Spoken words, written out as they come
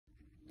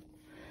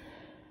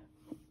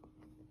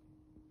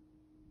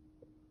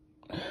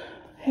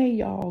Hey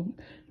y'all,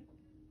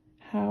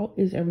 how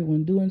is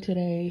everyone doing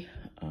today?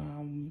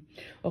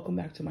 Welcome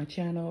back to my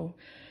channel.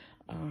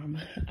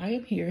 I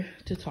am here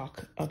to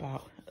talk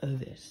about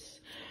this.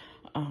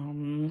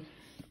 I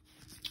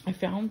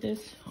found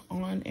this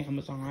on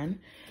Amazon,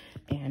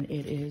 and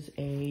it is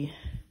a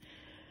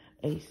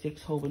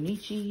A6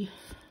 Hobinichi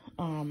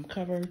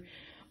cover,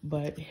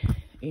 but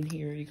in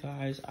here, you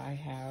guys, I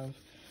have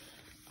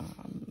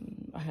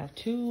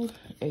two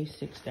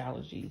A6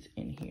 Stagoly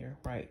in here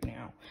right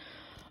now.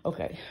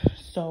 Okay,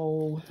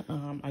 so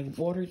I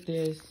ordered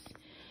this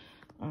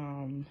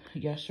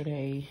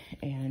yesterday,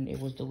 and it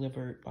was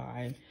delivered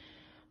by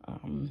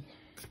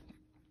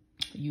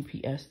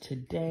UPS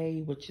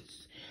today, which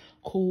is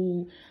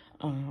cool.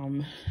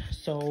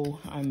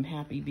 So I'm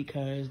happy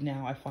because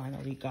now I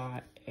finally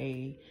got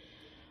a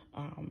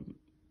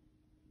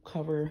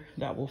cover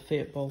that will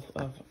fit both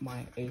of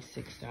my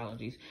A6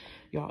 Stagoly.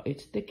 Y'all,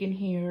 it's thick in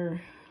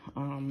here.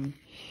 I'm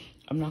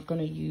not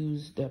gonna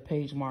use the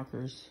page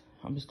markers.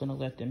 I'm just gonna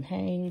let them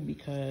hang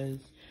because,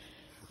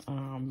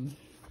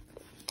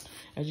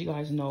 as you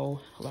guys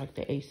know, like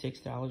the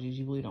A6 Stagoly,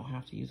 you really don't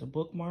have to use a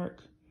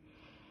bookmark.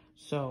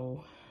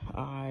 So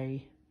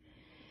I'm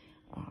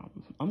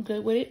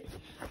good with it.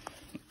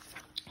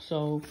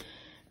 So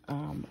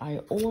I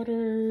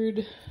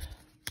ordered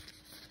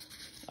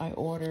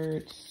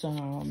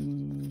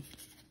some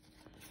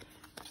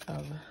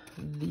of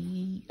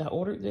the, I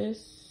ordered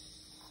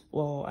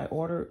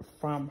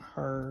from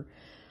her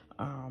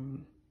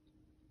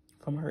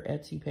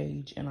Etsy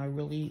page, and I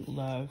really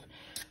love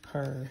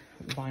her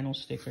vinyl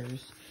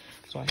stickers.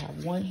 So I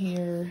have one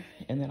here,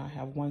 and then I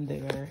have one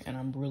there, and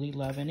I'm really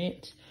loving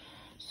it.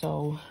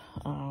 So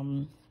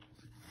I'm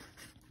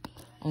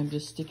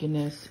just sticking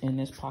this in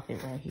this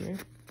pocket right here,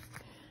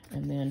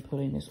 and then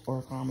putting this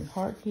origami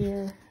heart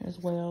here as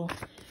well.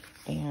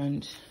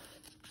 And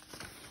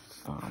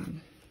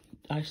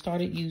I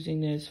started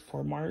using this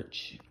for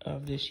March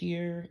of this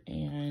year,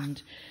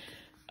 and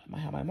I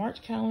have my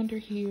March calendar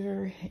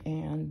here,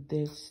 and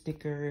this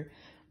sticker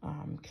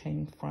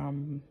came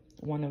from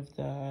one of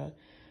the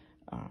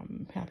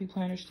Happy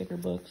Planner sticker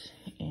books.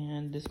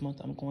 And this month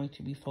I'm going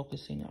to be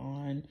focusing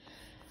on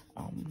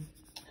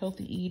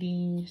healthy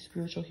eating,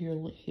 spiritual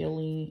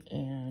healing,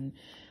 and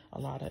a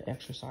lot of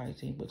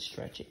exercising with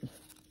stretching.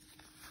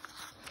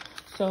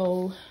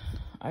 So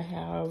I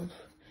have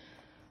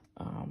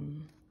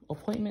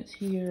appointments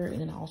here,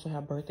 and then I also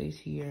have birthdays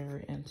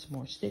here and some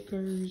more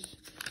stickers.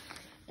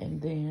 And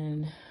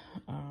then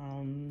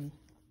I'm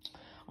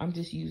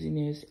just using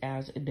this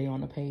as a day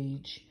on the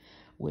page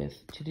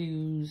with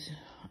to-dos,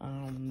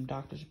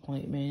 doctor's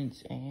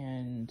appointments,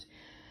 and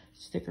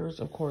stickers,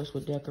 of course,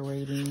 with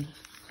decorating.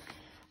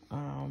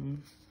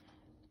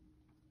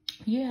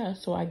 Yeah,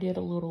 so I did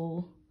a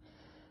little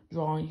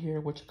drawing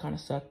here, which kind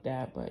of sucked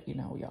at, but you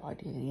know, y'all, I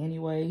did it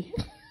anyway.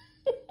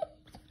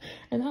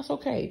 And that's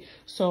okay.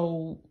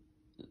 So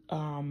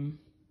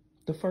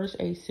the first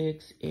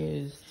A6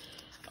 is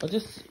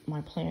just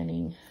my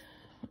planning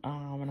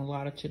and a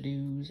lot of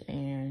to-dos,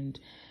 and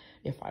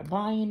if I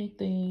buy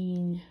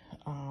anything,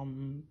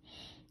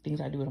 things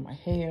I do to my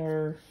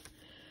hair,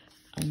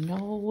 I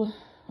know,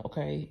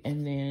 okay.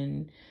 And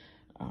then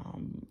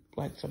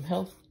like some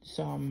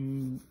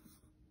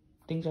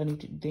things I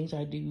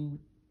do,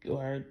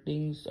 or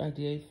things I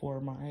did for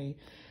my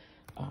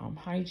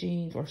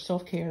hygiene or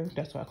self-care.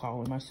 That's what I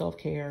call it, my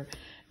self-care.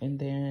 And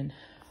then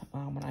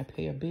when I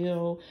pay a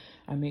bill,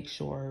 I make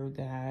sure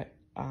that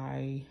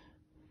I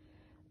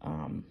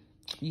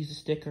use a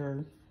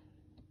sticker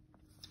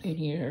in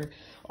here.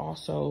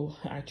 Also,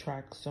 I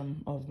track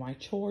some of my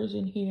chores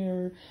in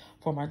here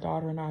for my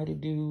daughter and I to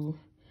do.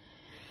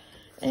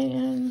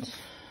 And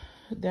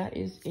that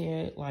is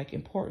it. Like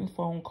important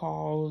phone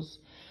calls.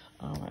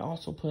 I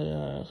also put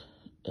a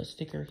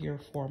sticker here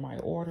for my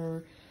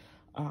order.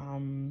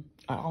 I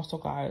also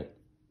got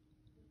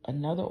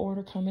another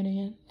order coming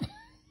in.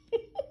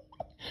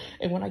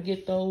 And when I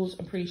get those,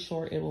 I'm pretty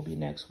sure it will be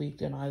next week.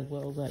 Then I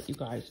will let you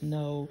guys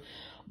know.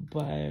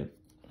 But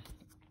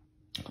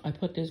I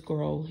put this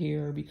girl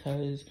here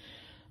because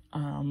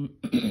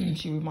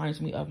she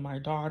reminds me of my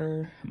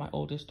daughter, my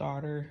oldest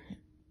daughter.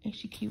 Ain't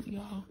she cute,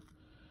 y'all?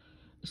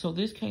 So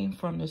this came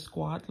from the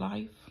Squad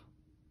Life.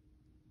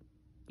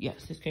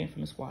 Yes, this came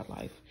from the Squad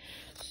Life.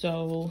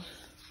 So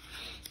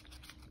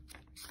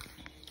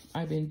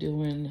I've been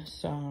doing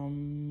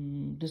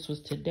some, this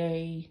was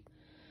today.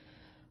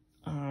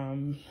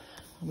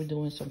 I've been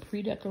doing some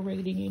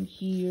pre-decorating in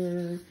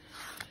here,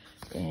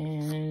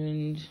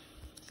 and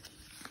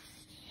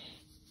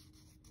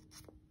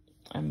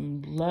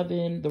I'm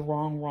loving the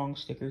wrong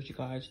stickers, you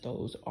guys.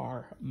 Those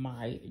are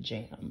my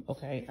jam,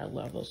 okay? I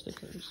love those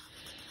stickers.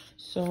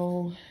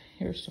 So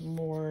here's some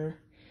more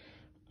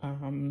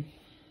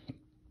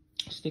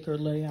sticker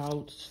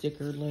layout,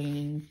 sticker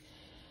laying,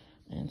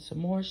 and some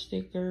more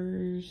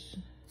stickers.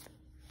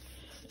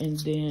 And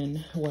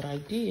then what I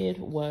did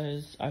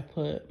was I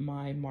put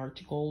my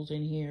March goals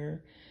in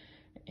here,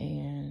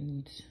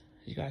 and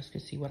you guys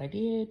can see what I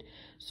did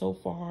so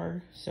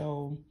far.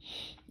 So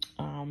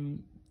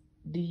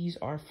these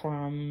are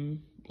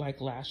from like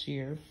last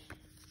year.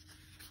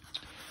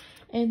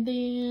 And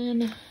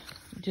then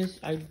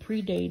I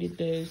predated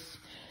this,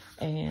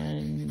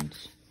 and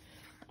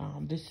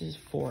this is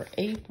for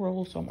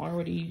April, so I'm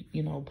already,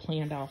 you know,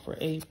 planned out for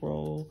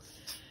April.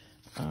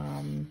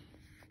 And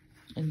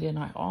then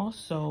I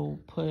also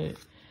put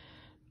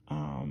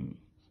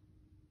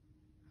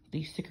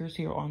these stickers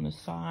here on the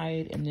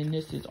side, and then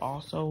this is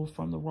also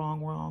from the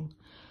Wrong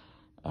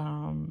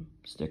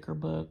sticker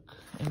book,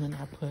 and then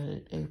I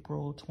put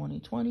April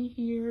 2020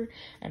 here,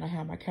 and I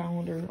have my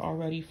calendar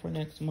already for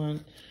next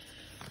month.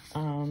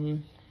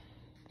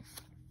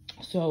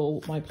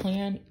 So my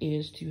plan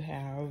is to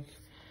have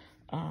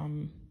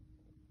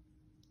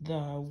the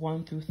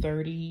 1 through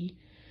 30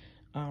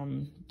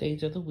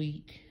 days of the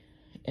week,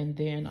 and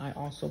then I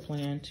also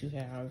plan to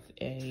have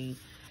a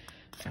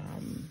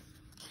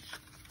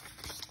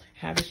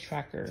habits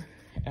tracker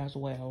as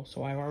well.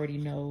 So I already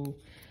know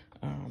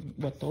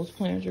what those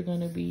plans are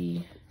going to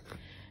be.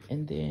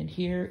 And then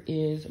here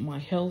is my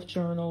health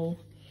journal.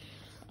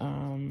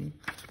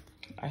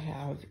 I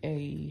have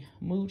a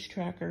moods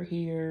tracker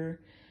here.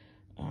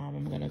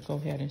 I'm going to go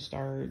ahead and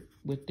start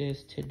with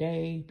this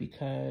today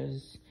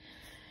because,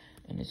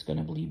 and it's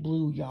going to be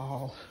blue,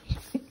 y'all,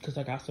 because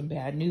I got some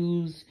bad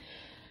news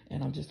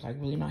and I'm just like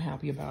really not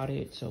happy about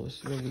it. So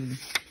it's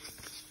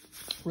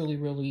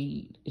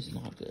really, it's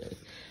not good.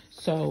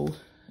 So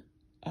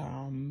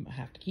I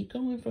have to keep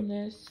going from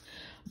this.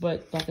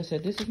 But like I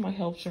said, this is my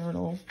health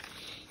journal,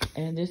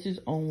 and this is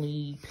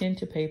only pen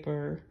to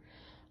paper.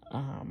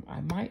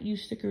 I might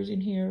use stickers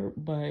in here,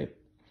 but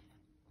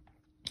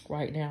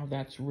right now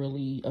that's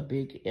really a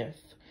big if.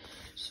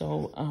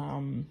 So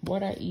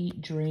what I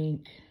eat,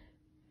 drink,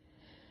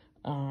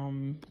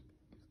 pain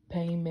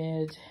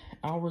meds,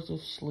 hours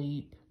of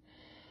sleep,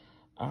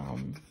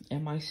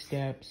 and my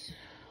steps,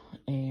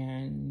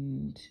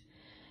 and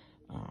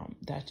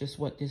that's just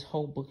what this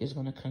whole book is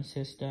going to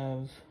consist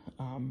of.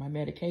 My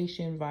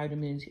medication,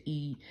 vitamins,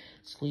 eat,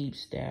 sleep,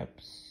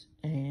 steps,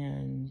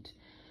 and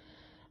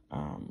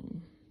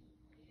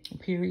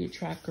period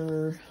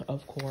tracker,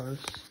 of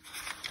course.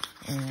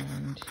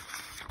 And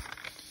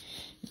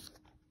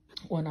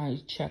when I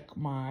check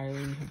my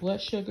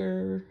blood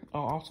sugar,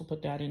 I'll also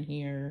put that in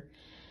here.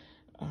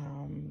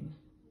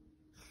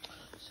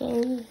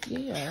 So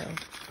yeah.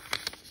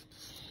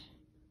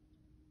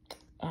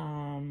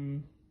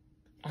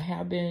 I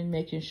have been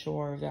making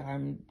sure that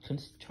I'm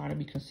trying to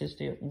be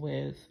consistent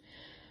with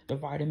the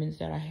vitamins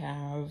that I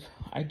have.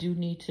 I do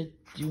need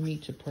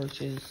to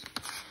purchase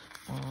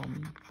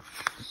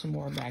some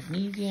more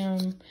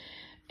magnesium.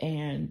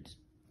 And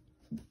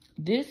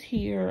this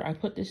here, I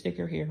put this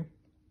sticker here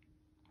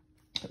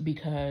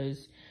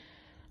because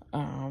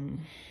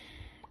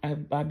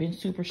I've been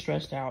super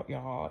stressed out,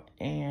 y'all.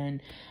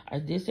 And I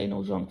did say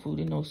no junk food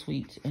and no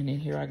sweets, and then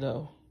here I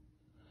go.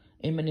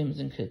 M&Ms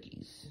and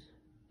cookies.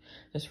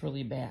 That's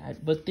really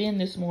bad. But then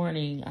this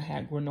morning, I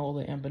had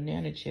granola and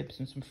banana chips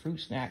and some fruit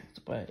snacks.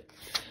 But,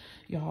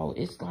 y'all,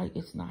 it's like,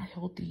 it's not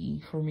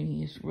healthy for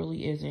me. It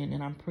really isn't.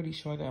 And I'm pretty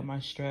sure that my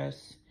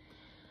stress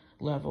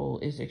level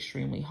is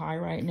extremely high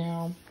right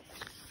now.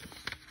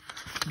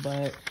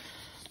 But,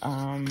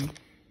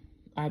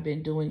 I've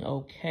been doing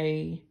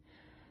okay.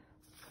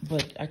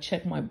 But I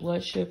checked my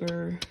blood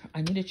sugar.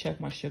 I need to check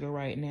my sugar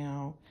right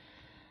now.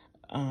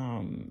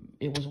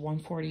 It was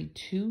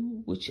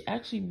 142, which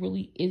actually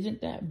really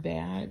isn't that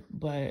bad,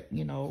 but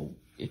you know,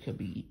 it could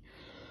be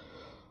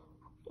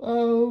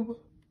a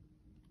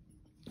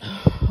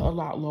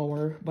lot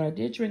lower. But I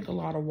did drink a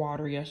lot of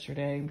water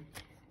yesterday,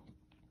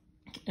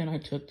 and I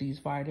took these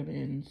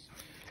vitamins.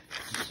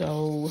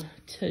 So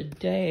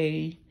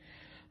today,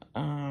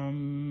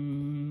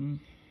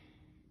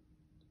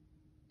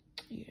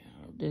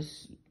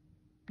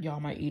 y'all,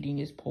 my eating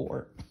is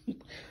poor.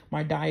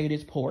 My diet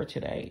is poor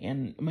today.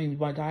 And I mean,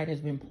 my diet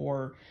has been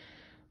poor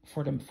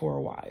for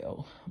a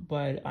while.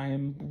 But I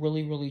am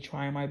really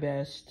trying my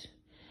best.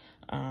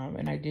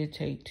 And I did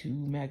take 2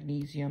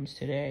 magnesiums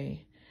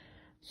today.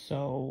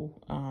 So,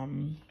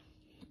 I'm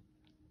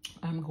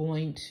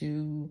going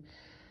to,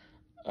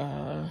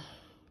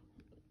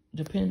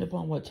 depend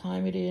upon what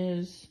time it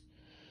is.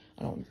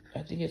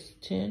 I think it's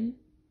 10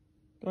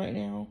 right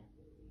now.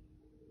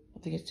 I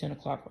think it's 10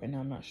 o'clock right now.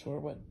 I'm not sure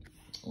what.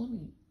 Let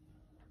me.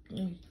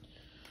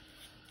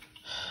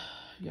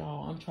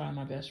 Y'all, I'm trying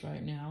my best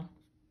right now.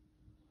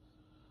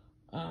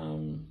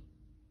 I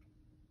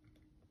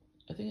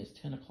think it's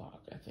 10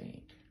 o'clock, I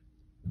think.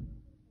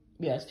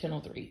 Yeah, it's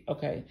 10:03.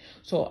 Okay.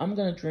 So I'm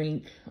going to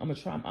drink, I'm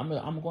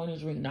going to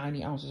drink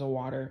 90 ounces of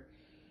water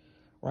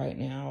right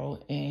now.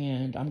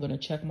 And I'm going to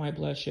check my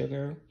blood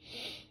sugar.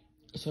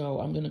 So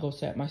I'm going to go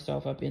set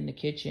myself up in the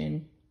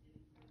kitchen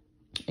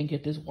and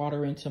get this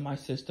water into my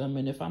system.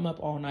 And if I'm up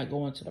all night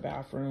going to the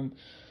bathroom,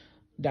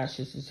 that's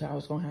just how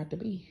it's going to have to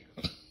be.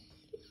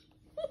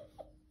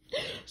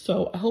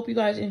 So I hope you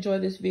guys enjoy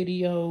this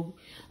video.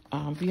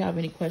 If you have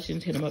any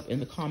questions, hit them up in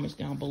the comments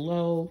down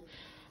below.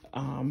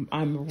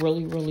 I'm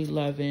really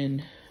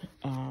loving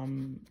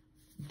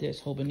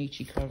this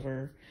Hobinichi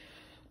cover.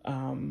 I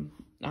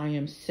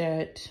am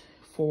set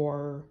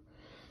for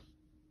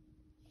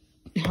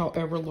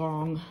however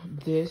long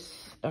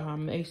this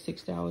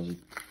A6 Stagoly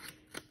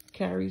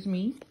carries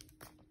me.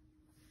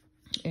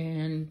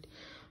 And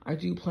I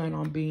do plan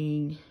on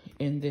being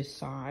in this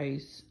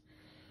size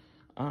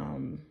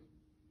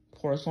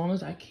for as long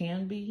as I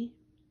can be.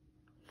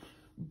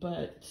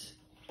 But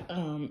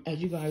as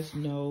you guys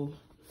know,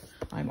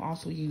 I'm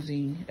also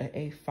using an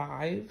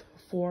A5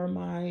 for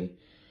my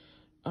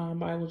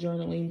Bible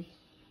journaling.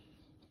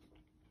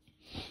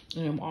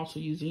 And I'm also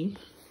using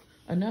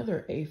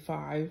another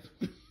A5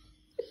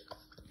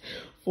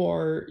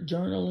 for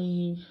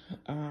journaling,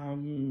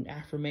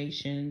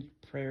 affirmation,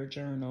 prayer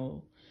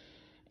journal,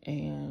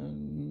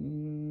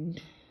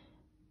 and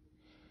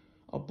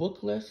a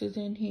book list is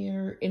in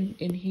here,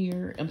 in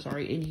here, and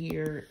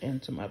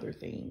some other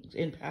things,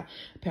 and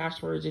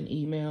passwords and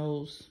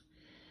emails,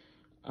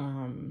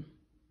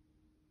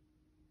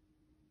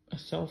 a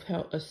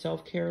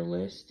self-care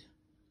list.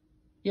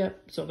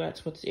 Yep, so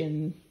that's what's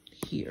in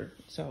here.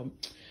 So,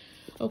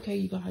 okay,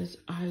 you guys,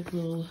 I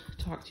will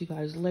talk to you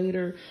guys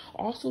later.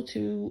 Also,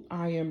 too,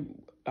 I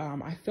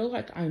feel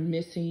like I'm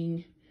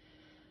missing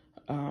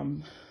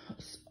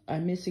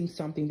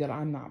something that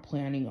I'm not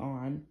planning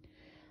on,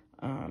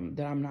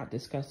 that I'm not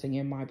discussing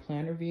in my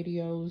planner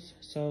videos.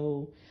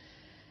 So,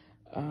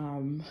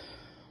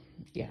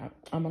 yeah,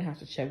 I'm gonna have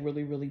to check,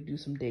 really do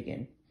some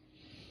digging,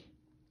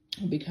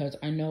 because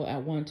I know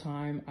at one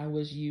time I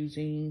was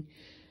using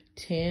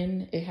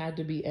 10, it had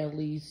to be at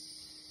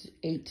least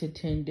 8 to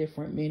 10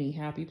 different mini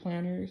happy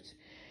planners.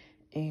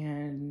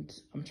 And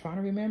I'm trying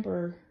to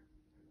remember,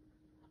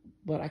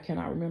 but I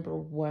cannot remember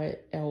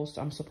what else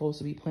I'm supposed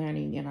to be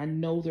planning. And I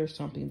know there's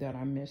something that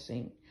I'm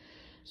missing.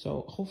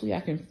 So hopefully I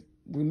can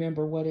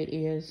remember what it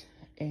is,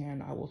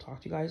 and I will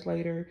talk to you guys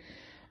later.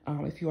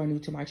 If you are new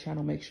to my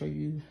channel, make sure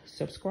you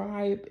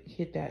subscribe,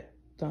 hit that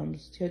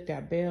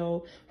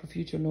bell for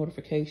future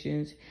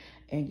notifications,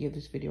 and give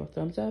this video a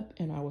thumbs up,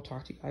 and I will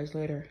talk to you guys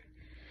later.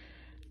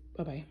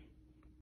 Bye-bye.